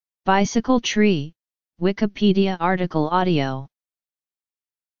Bicycle tree, Wikipedia article audio.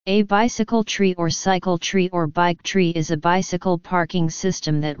 A bicycle tree or cycle tree or bike tree is a bicycle parking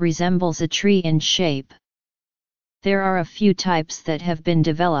system that resembles a tree in shape. There are a few types that have been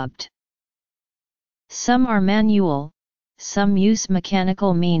developed. Some are manual, some use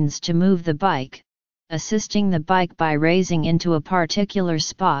mechanical means to move the bike, assisting the bike by raising into a particular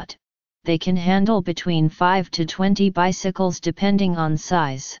spot. They can handle between 5 to 20 bicycles depending on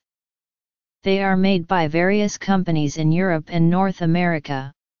size. They are made by various companies in Europe and North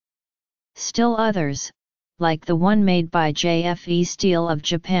America. Still others, like the one made by JFE Steel of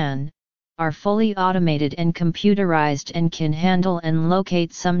Japan, are fully automated and computerized and can handle and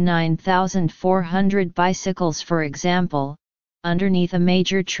locate some 9,400 bicycles, for example, underneath a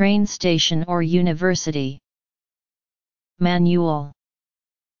major train station or university. Manual.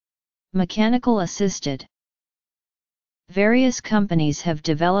 Mechanical assisted. Various companies have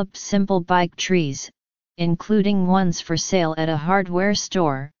developed simple bike trees, including ones for sale at a hardware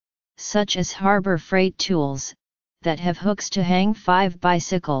store, such as Harbor Freight Tools, that have hooks to hang 5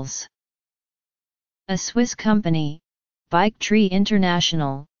 bicycles. A Swiss company, Bike Tree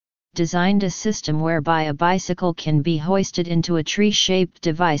International, designed a system whereby a bicycle can be hoisted into a tree-shaped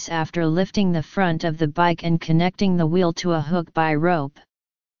device after lifting the front of the bike and connecting the wheel to a hook by rope.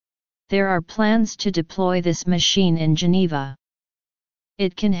 There are plans to deploy this machine in Geneva.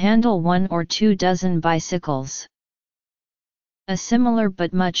 It can handle 1 or 2 dozen bicycles. A similar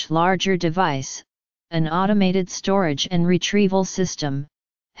but much larger device, an automated storage and retrieval system,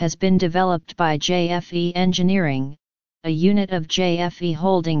 has been developed by JFE Engineering, a unit of JFE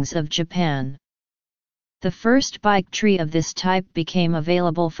Holdings of Japan. The first bike tree of this type became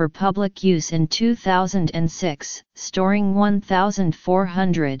available for public use in 2006, storing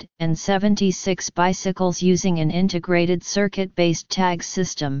 1,476 bicycles using an integrated circuit-based tag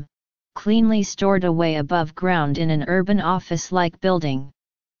system, cleanly stored away above ground in an urban office-like building.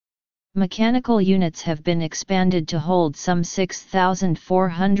 Mechanical units have been expanded to hold some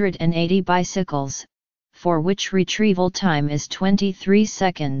 6,480 bicycles, for which retrieval time is 23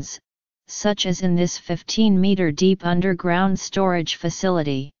 seconds. Such as in this 15-meter deep underground storage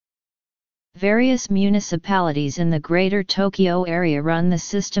facility. Various municipalities in the Greater Tokyo area run the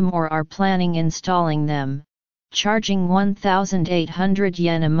system or are planning installing them, charging 1,800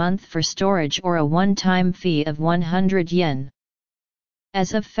 yen a month for storage or a one-time fee of 100 yen.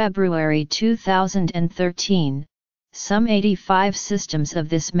 As of February 2013, some 85 systems of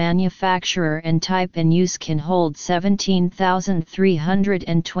this manufacturer and type in use can hold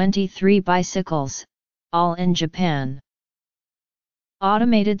 17,323 bicycles, all in Japan.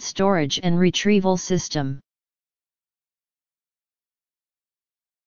 Automated storage and retrieval system.